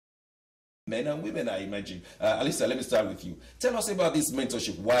men and women are emerging. Alistair, let me start with you. Tell us about this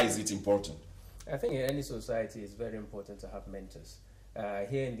mentorship. Why is it important? I think in any society it's very important to have mentors.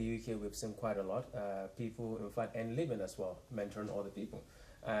 Here in the UK, we've seen quite a lot. People, in fact, and living as well, mentoring other people.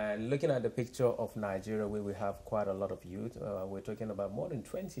 And looking at the picture of Nigeria, where we have quite a lot of youth, we're talking about more than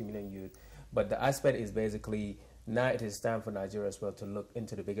 20 million youth. But the aspect is basically now it is time for Nigeria as well to look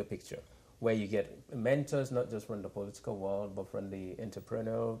into the bigger picture, where you get mentors not just from the political world, but from the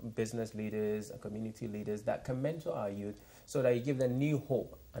entrepreneurial business leaders, community leaders that can mentor our youth so that you give them new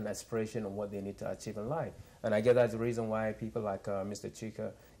hope and aspiration of what they need to achieve in life. And I guess that's the reason why people like Mr.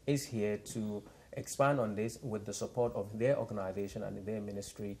 Chika is here to expand on this with the support of their organization and their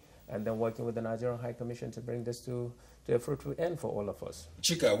ministry, and then working with the Nigerian High Commission to bring this to a fruitful end for all of us.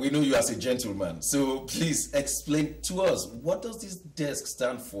 Chika, we know you as a gentleman, so please explain to us, what does this desk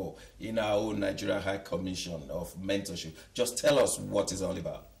stand for in our own Nigerian High Commission of Mentorship? Just tell us what it's all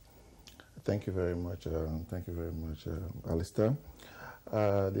about. Thank you very much. Alistair.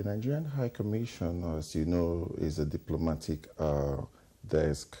 The Nigerian High Commission, as you know, is a diplomatic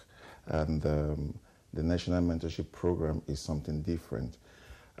desk, and the National Mentorship Program is something different.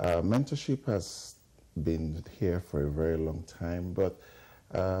 Mentorship has been here for a very long time, but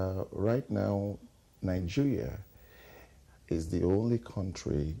right now, Nigeria is the only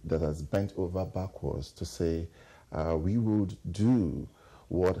country that has bent over backwards to say we would do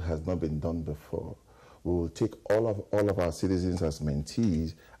what has not been done before. We will take all of our citizens as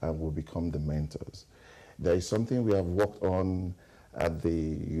mentees and will become the mentors. There is something we have worked on at the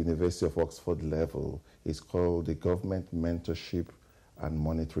University of Oxford level. It's called the Government Mentorship and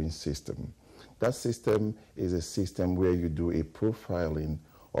Monitoring System. That system is a system where you do a profiling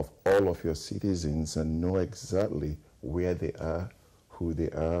of all of your citizens and know exactly where they are, who they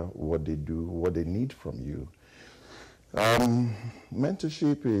are, what they do, what they need from you.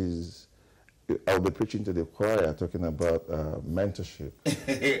 Mentorship is, I'll be preaching to the choir talking about mentorship.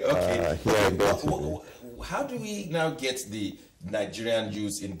 Okay. Here at BenTV. How do we now get the Nigerian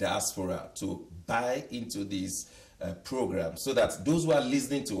youth in diaspora to buy into these programs so that those who are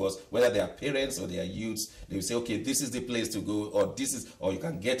listening to us, whether they are parents or they are youths, they will say, okay, this is the place to go, or this is, or you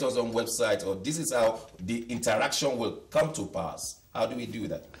can get us on website, or this is how the interaction will come to pass. How do we do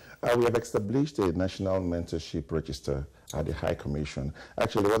that? We have established a national mentorship register at the High Commission.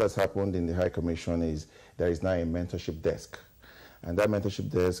 Actually, what has happened in the High Commission is there is now a mentorship desk. And that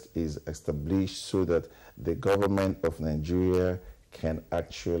mentorship desk is established so that the government of Nigeria can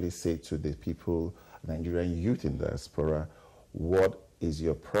actually say to the people, Nigerian youth in diaspora, what is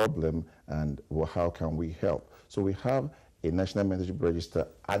your problem and how can we help? So we have a national mentorship register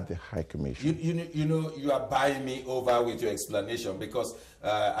at the High Commission. You know, you are buying me over with your explanation, because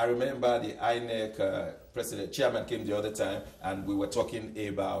I remember the INEC chairman came the other time and we were talking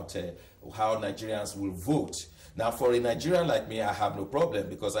about how Nigerians will vote. Now, for a Nigerian like me, I have no problem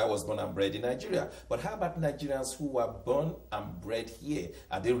because I was born and bred in Nigeria. But how about Nigerians who were born and bred here?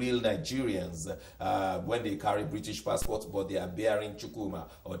 Are they real Nigerians when they carry British passports, but they are bearing Chukwuma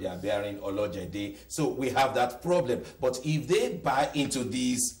or they are bearing Olojede? So we have that problem. But if they buy into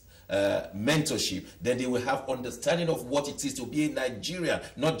these mentorship, then they will have understanding of what it is to be a Nigerian,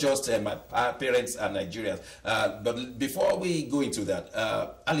 not just my parents are Nigerians. But before we go into that,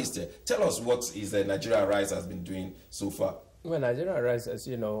 Alistair, tell us what is Nigeria Rise has been doing so far. Well, Nigeria Rise, as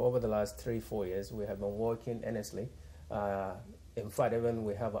you know, over the last 3-4 years, we have been working earnestly. In fact, even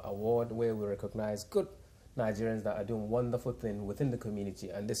we have an award where we recognize good Nigerians that are doing wonderful things within the community.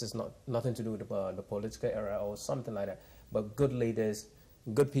 And this is nothing to do with the political era or something like that, but good leaders,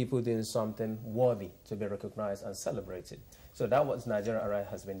 good people doing something worthy to be recognized and celebrated. So that's what Nigeria Arise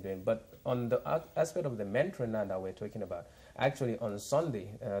has been doing. But on the aspect of the mentoring now that we're talking about, actually on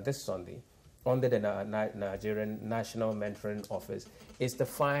Sunday, this Sunday, under the Nigerian National Mentoring Office, is to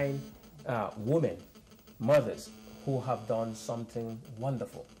find women, mothers, who have done something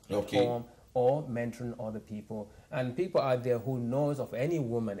wonderful. Okay. Or mentoring other people. And people out there who knows of any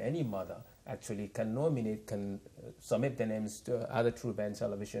woman, any mother, actually can nominate, can submit their names to either through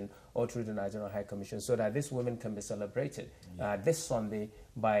BenTelevision or through the Nigerian High Commission, so that these women can be celebrated this Sunday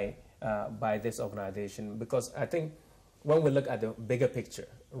by this organization. Because I think when we look at the bigger picture,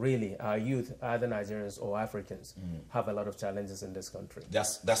 really, our youth, either Nigerians or Africans, have a lot of challenges in this country.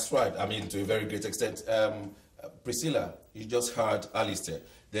 That's right. I mean, to a very great extent. Priscilla, you just heard Alistair.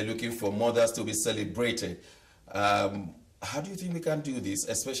 They're looking for mothers to be celebrated. How do you think we can do this,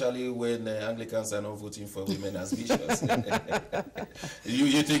 especially when Anglicans are not voting for women as bishops?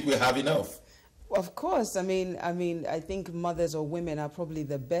 You think we have enough? Of course. I mean, I think mothers or women are probably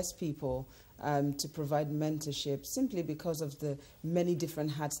the best people to provide mentorship simply because of the many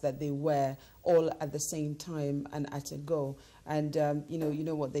different hats that they wear all at the same time and at a go. And you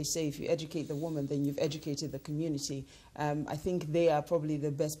know what they say, if you educate the woman, then you've educated the community. I think they are probably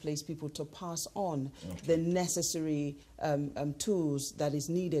the best placed people to pass on the necessary tools that is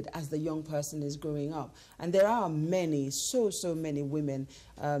needed as the young person is growing up. And there are many, so many women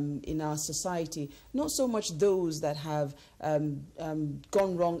in our society, not so much those that have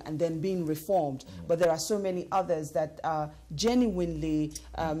gone wrong and then been reformed, but there are so many others that are genuinely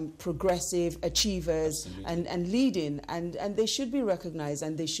progressive achievers and leading, and they should be recognized,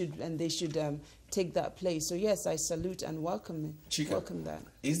 and they should take that place. So yes, I salute and welcome that.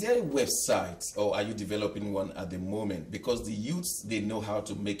 Is there a website, or are you developing one at the moment? Because the youths, they know how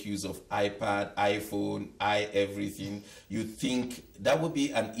to make use of iPad, iPhone, everything. You think that would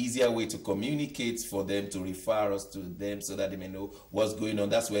be an easier way to communicate for them, to refer us to them so that they may know what's going on?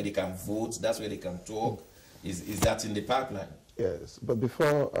 That's where they can vote, that's where they can talk. Is that in the pipeline? Yes, but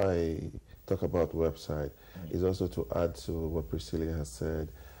before I talk about website, is also to add to what Priscilla has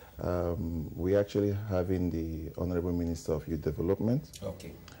said. We're actually having the Honorable Minister of Youth Development,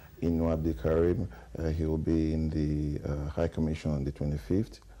 Inu Abdi Karim. He will be in the High Commission on the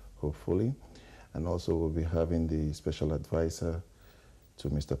 25th, hopefully. And also we'll be having the Special Advisor to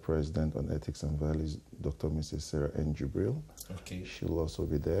Mr. President on Ethics and Values, Dr. Mrs. Sarah N. Jubril. She'll also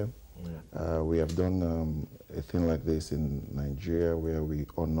be there. We have done a thing like this in Nigeria where we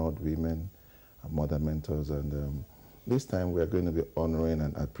honored women, mother mentors, and this time we are going to be honoring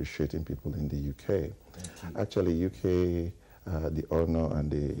and appreciating people in the UK. Actually, UK, the honor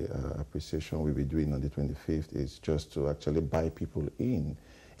and the appreciation we'll be doing on the 25th is just to actually buy people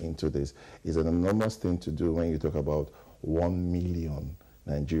into this. It's an enormous thing to do when you talk about 1 million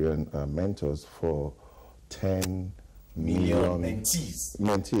Nigerian mentors for 10 million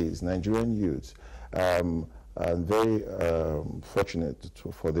mentees, Nigerian youths. I'm very fortunate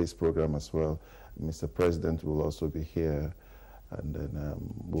for this program as well. Mr. President will also be here, and then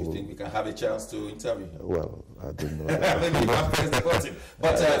do you think we can have a chance to interview him? Well, I don't know. Maybe you can press the button.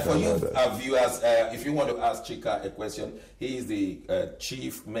 But for you viewers, if you want to ask Chika a question, he is the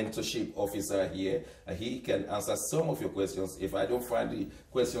Chief Mentorship Officer here. He can answer some of your questions. If I don't find the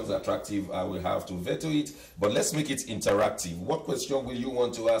questions attractive, I will have to veto it. But let's make it interactive. What question will you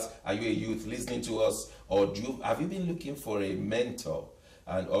want to ask? Are you a youth listening to us, or have you been looking for a mentor?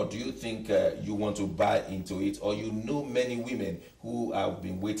 Or do you think you want to buy into it, or you know many women who have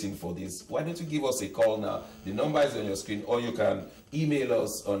been waiting for this? Why don't you give us a call now? The number is on your screen, or you can email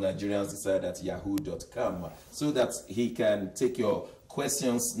us on nigeriansdecide@yahoo.com so that he can take your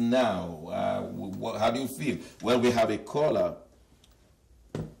questions now. How do you feel? Well, we have a caller.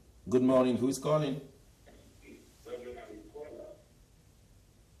 Good morning. Who is calling?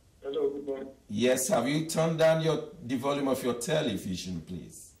 Hello, good morning. Yes, have you turned down the volume of your television,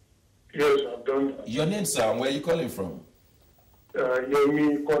 please? Yes, I've done that. Your name, sir, and where are you calling from?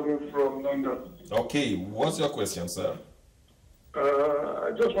 Yemi, calling from London. Okay, what's your question, sir?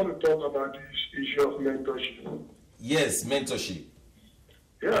 I just want to talk about this issue of mentorship. Yes, mentorship.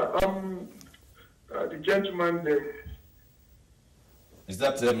 Yeah, the gentleman there. Is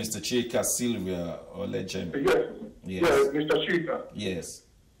that Mr. Chika Sylvia or Legend? Yes. Yes. Yes, Mr. Chika. Yes.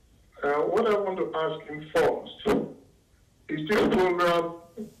 What I want to ask him first, is this program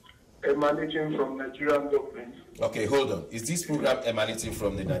emanating from Nigerian government? Okay, hold on. Is this program emanating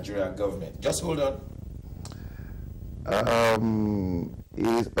from the Nigerian government? Just hold on.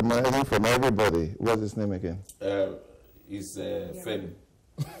 It's emanating from everybody. What's his name again? Is Femi.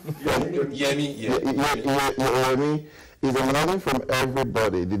 Yemi. Yemi is emanating from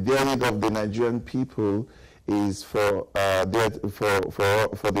everybody. The daily of the Nigerian people is for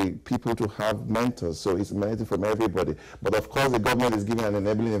the people to have mentors, so it's emanating from everybody. But of course, the government is giving an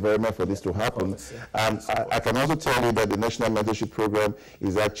enabling environment for this to happen. I can also tell you that the National Mentorship Program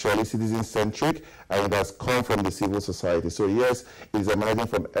is actually citizen-centric, and it has come from the civil society. So yes, it's emanating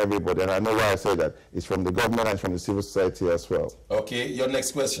from everybody, and I know why I say that. It's from the government and from the civil society as well. Okay, your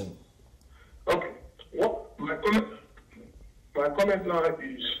next question. Okay, what my comment now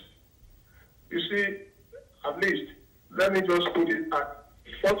is, you see, at least, let me just put it at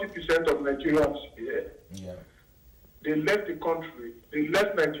 40% of Nigerians here. Yeah. They left the country, they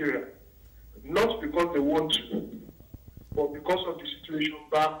left Nigeria, not because they want to, but because of the situation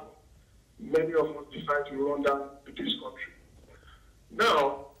back. Many of us decide to run down to this country.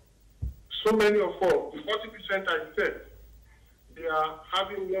 Now, so many of us, the 40% I said, they are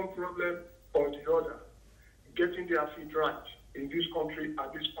having one problem or the other, getting their feet right in this country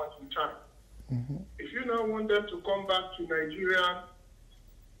at this point in time. If you now want them to come back to Nigeria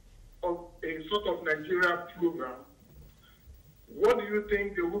of a sort of Nigeria program, what do you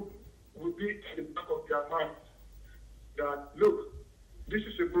think they would be in the back of their mind? That, look, this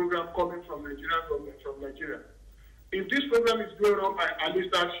is a program coming from Nigerian government, from Nigeria. If this program is going on by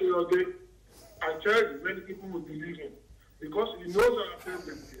Alistair Shiode, I tell you, many people would believe him because he knows our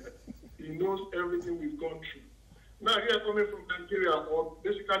problems here. He knows everything we've gone through. Now, you are coming from Nigeria, or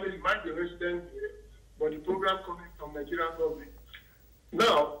basically you might be resident here, but the program coming from Nigerian government.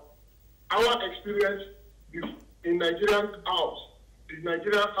 Now, our experience in Nigerian house, the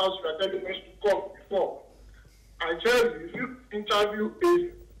Nigerian house you are telling us to come before, I tell you, if you interview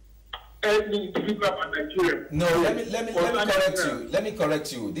any individual about Nigeria. No, let me correct you. Let me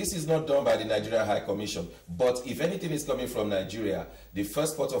correct you. This is not done by the Nigerian High Commission. But if anything is coming from Nigeria, the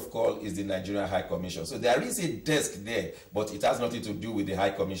first port of call is the Nigerian High Commission. So there is a desk there, but it has nothing to do with the High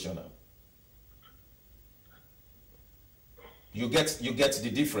Commissioner. You get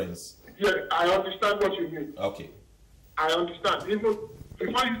the difference. Yes, I understand what you mean. Okay. I understand. Even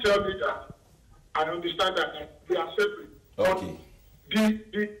before you tell me that, I understand that they are separate. Okay.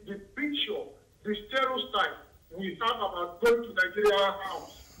 The picture, the stereotype we have about going to Nigeria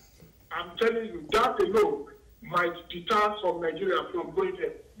house, I'm telling you, that alone might deter some Nigeria from going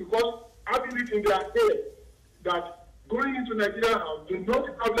there. Because I believe in their head that going into Nigeria house, they know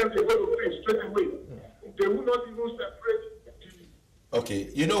the problem they're going to face straight away. They will not even separate. Okay,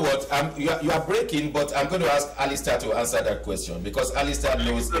 you know what? You are breaking, but I'm going to ask Alistair to answer that question because Alistair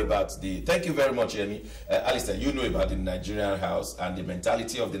knows about the. Thank you very much, Yemi. Alistair, you know about the Nigerian house and the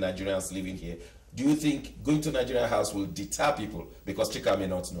mentality of the Nigerians living here. Do you think going to Nigerian house will deter people? Because Chika may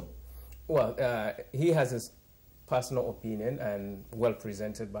not know. Well, he has his personal opinion and well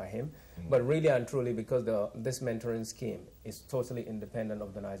presented by him, but really and truly, because this mentoring scheme is totally independent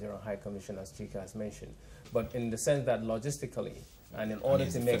of the Nigerian High Commission, as Chika has mentioned, but in the sense that logistically, and in order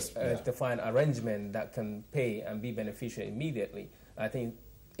to make to find arrangement that can pay and be beneficial immediately, I think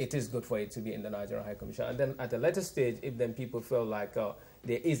it is good for it to be in the Nigerian High Commission. And then at a later stage, if then people feel like there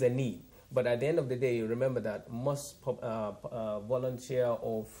is a need, but at the end of the day, remember that most volunteer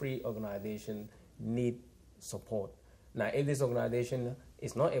or free organization need support. Now, if this organization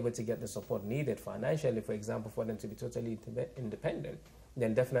is not able to get the support needed financially, for example, for them to be totally independent,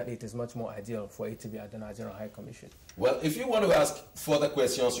 then definitely it is much more ideal for it to be at the Nigerian High Commission. Well, if you want to ask further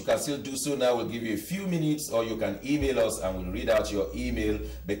questions, you can still do so now. We'll give you a few minutes, or you can email us and we'll read out your email,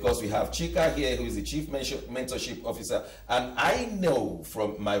 because we have Chika here, who is the Chief Mentorship Officer. And I know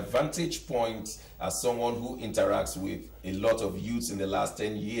from my vantage point as someone who interacts with a lot of youths in the last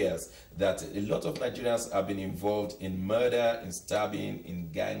 10 years, that a lot of Nigerians have been involved in murder, in stabbing, in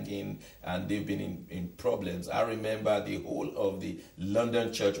ganging, and they've been in problems. I remember the whole of the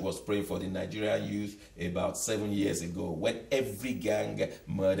London church was praying for the Nigerian youth about 7 years ago, when every gang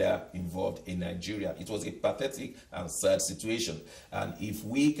murder involved in Nigeria. It was a pathetic and sad situation. And if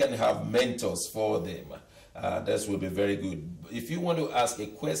we can have mentors for them, this will be very good. If you want to ask a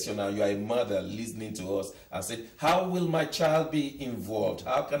question and you are a mother listening to us and say, how will my child be involved?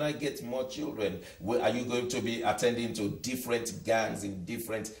 How can I get more children? Are you going to be attending to different gangs in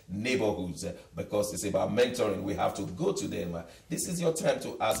different neighborhoods? Because it's about mentoring. We have to go to them. This is your time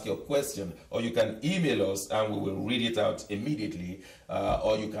to ask your question, or you can email us and we will read it out immediately,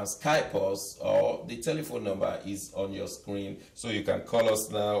 or you can Skype us, or the telephone number is on your screen, so you can call us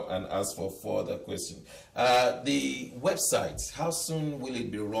now and ask for further questions. The website, how soon will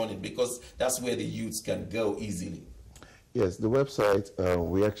it be running? Because that's where the youths can go easily. Yes, the website,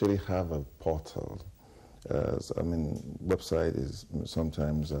 we actually have a portal. Website is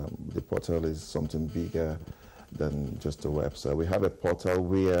sometimes, the portal is something bigger than just a website. We have a portal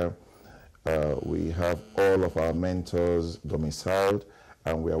where we have all of our mentors domiciled,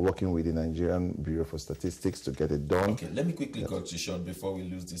 and we are working with the Nigerian Bureau for Statistics to get it done. Okay, let me quickly cut you short before we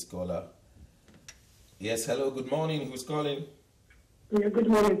lose this caller. Yes, hello, good morning. Who's calling? Yeah, good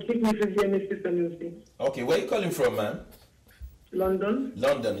morning. Speaking to Mrs. Sanusi. Okay, where are you calling from, ma'am? London.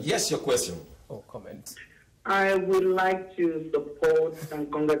 London. Yes, your question. Or comment. I would like to support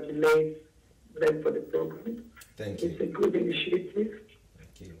and congratulate them for the program. Thank you. It's a good initiative.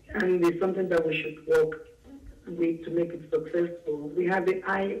 Thank you. And it's something that we should work with to make it successful. We have a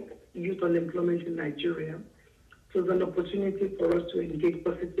high youth unemployment in Nigeria. So it's an opportunity for us to engage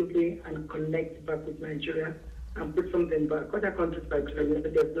positively and connect back with Nigeria and put something back. Other countries like China,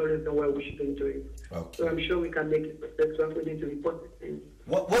 there's no reason why we shouldn't do it. Okay. So I'm sure we can make it successful. We need to be positive.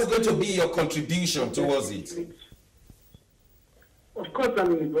 What's going to be your contribution towards it? Of course,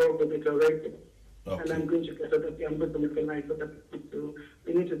 I'm involved with it already. Okay. And I'm going to get other people. I'm going to make a nice other people too.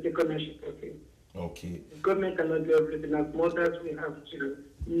 We need to take ownership of it. Okay. The government cannot do everything. As mothers, we have to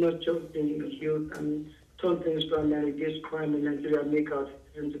nurture the youth and turn things around and reduce crime in Nigeria, make our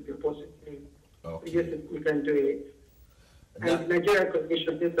citizens to be positive. Okay. Yes, we can do it. And the Nigeria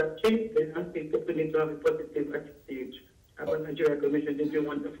Commission, things have changed. They have people need to have a positive attitude about Nigeria Commission. They do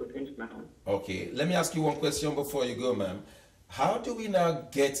wonderful things now. Okay. Let me ask you one question before you go, ma'am. How do we now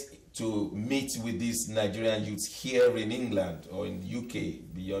get to meet with these Nigerian youths here in England or in the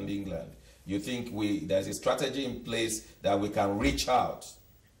UK, beyond England? You think there's a strategy in place that we can reach out?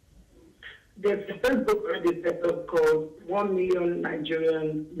 There's a Facebook already set up called 1 Million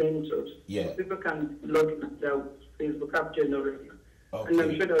Nigerian Mentors. Yeah. So people can log in at their Facebook app generally. Okay. And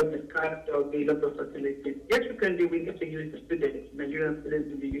I'm sure there will be cards, there will be a lot of facilities. Yes, we can do. We get to use the students, Nigerian students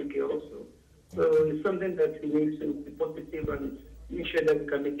in the UK also. So it's something that we need to be positive and make sure that we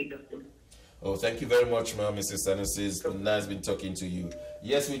can make it happen. Oh, thank you very much, ma'am, Mrs. Sanusi. It's nice been talking to you.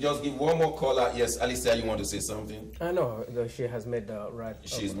 Yes, we just give one more caller. Yes, Alicia, you want to say something? I know, she has made the right.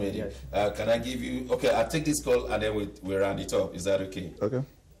 She's made it. Can I give you... Okay, I'll take this call and then we round it up. Is that okay? Okay.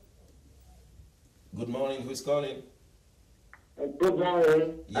 Good morning. Who's calling? Good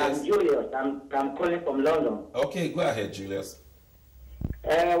morning. Yes. I'm Julius. I'm calling from London. Okay, go ahead, Julius.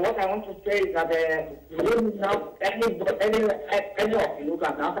 What I want to say is that we don't know any of you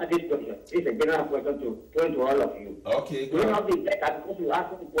can answer this question. It's a general question to all of you. Okay, We don't have the better because you ask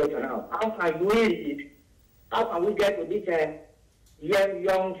the question now. How can we get to this young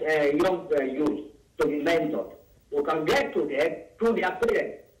youth to be mentored? We can get to them through their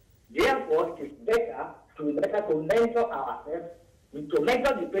parents. Therefore, it is better to mentor ourselves, to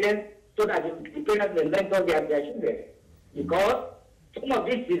mentor the parents so that the parents will mentor their children. Because some of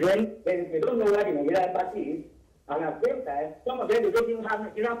these children, they don't know where the Nigerian embassy is, and at the same time, some of them they don't even have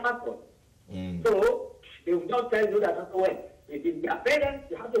Nigerian passport. So they will not tell you that well, it is their parents,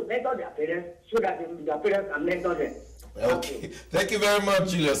 you have to mentor their parents so that their parents can mentor them. Okay, thank you very much,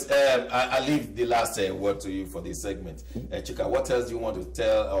 Julius. I'll leave the last word to you for this segment. Chika, what else do you want to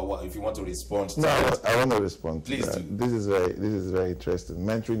tell, or if you want to respond to I want to respond. Please do. This is very interesting.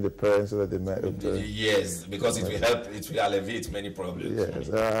 Mentoring the parents so that they yes, because it will help. It will alleviate many problems. Yes,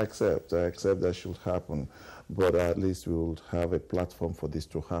 I accept that should happen, but at least we will have a platform for this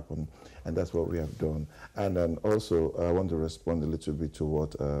to happen, and that's what we have done. And then also, I want to respond a little bit to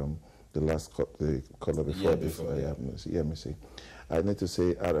what the last the caller before this. I need to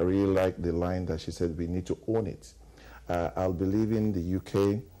say I really like the line that she said we need to own it. I'll be leaving the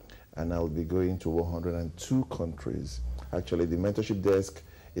UK and I'll be going to 102 countries. Actually, the mentorship desk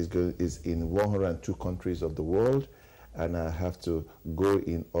is in 102 countries of the world, and I have to go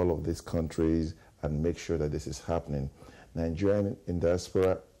in all of these countries and make sure that this is happening. Nigerian in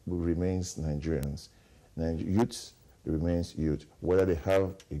diaspora remains Nigerians. Youths remains youth. Whether they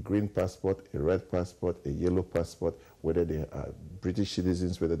have a green passport, a red passport, a yellow passport, whether they are British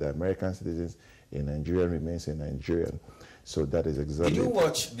citizens, whether they're American citizens, a Nigerian remains a Nigerian. So that is exactly... Did you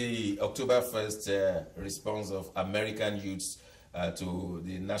watch the October 1st response of American youths to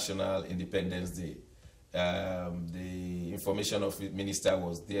the National Independence Day? The information of Minister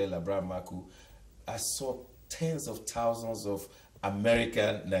was there, Labram Maku. I saw tens of thousands of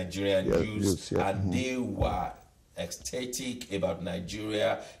American Nigerian youths, and they were ecstatic about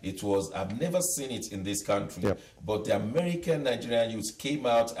Nigeria. It was, I've never seen it in this country, but the American Nigerian youths came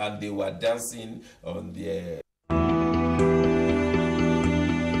out and they were dancing on the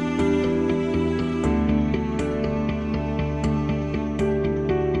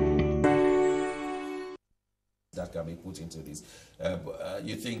that can be put into this.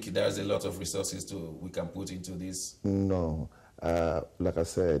 You think there's a lot of resources we can put into this? No. Like I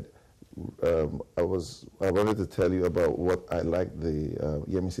said, I wanted to tell you about what I like. The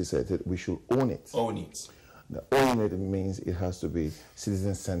Yemisi said that we should own it. Own it. Now, owning it means it has to be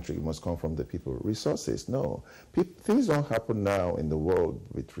citizen-centric. It must come from the people. Resources, no. Things don't happen now in the world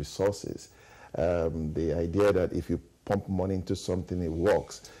with resources. The idea that if you pump money into something, it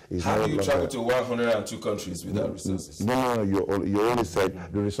works. How do you travel to 102 countries without resources? No, you only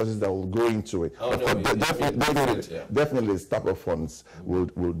said the resources that will go into it. Oh, no, definitely stock of funds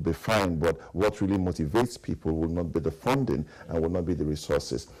would be fine, but what really motivates people will not be the funding and will not be the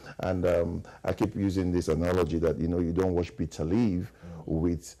resources. And I keep using this analogy that, you don't wash bitter leaf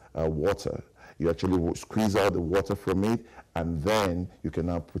with water. You actually squeeze out the water from it, and then you can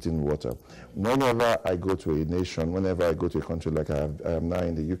now put in water. Whenever I go to a nation, whenever I go to a country like I am now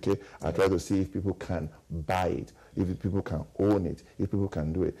in the UK, I try to see if people can buy it, if people can own it, if people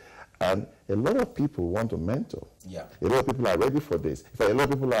can do it. And a lot of people want to mentor. Yeah. A lot of people are ready for this. In fact, a lot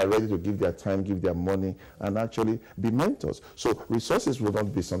of people are ready to give their time, give their money, and actually be mentors. So resources will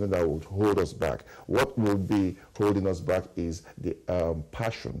not be something that would hold us back. What will be holding us back is the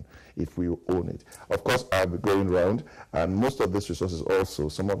passion, if we own it. Of course, I'll be going around, and most of these resources also,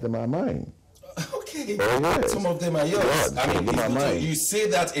 some of them are mine. Okay. Oh, yes. Some of them are yours. Yes, I mean, you say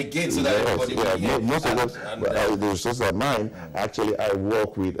that again so that everybody will hear. Most of them, the resources are mine. Actually, I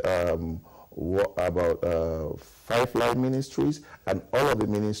work with about 5 line ministries, and all of the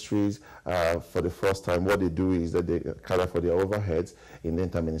ministries, for the first time, what they do is that they cater for their overheads in the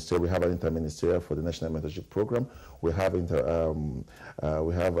interministerial. We have an interministerial for the National Mentorship Program. We have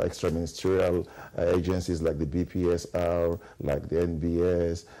extra ministerial agencies like the BPSR, like the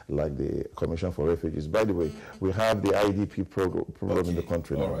NBS, like the Commission for Refugees. By the way, we have the IDP program in the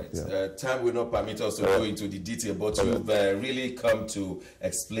country now. All right. Yeah. Time will not permit us to go into the detail, but you've really come to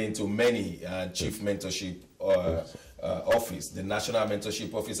explain to many chief mentorship office, the National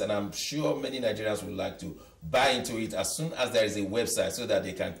Mentorship Office, and I'm sure many Nigerians would like to buy into it as soon as there is a website so that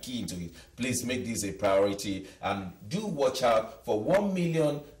they can key into it. Please make this a priority, and do watch out for 1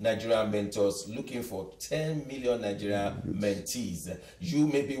 million Nigerian mentors looking for 10 million Nigerian mentees. You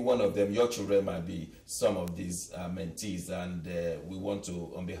may be one of them. Your children might be some of these mentees, and we want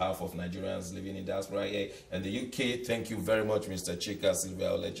to, on behalf of Nigerians living in diaspora here and the UK, thank you very much, Mr. Chika Sylvia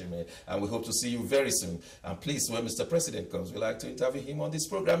Olejime, and we hope to see you very soon. And please, when Mr. President comes, we'd like to interview him on this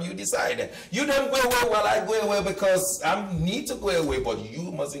program. You decide. You don't go away while I go away, because I need to go away, but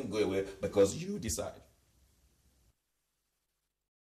you mustn't go away because you decide.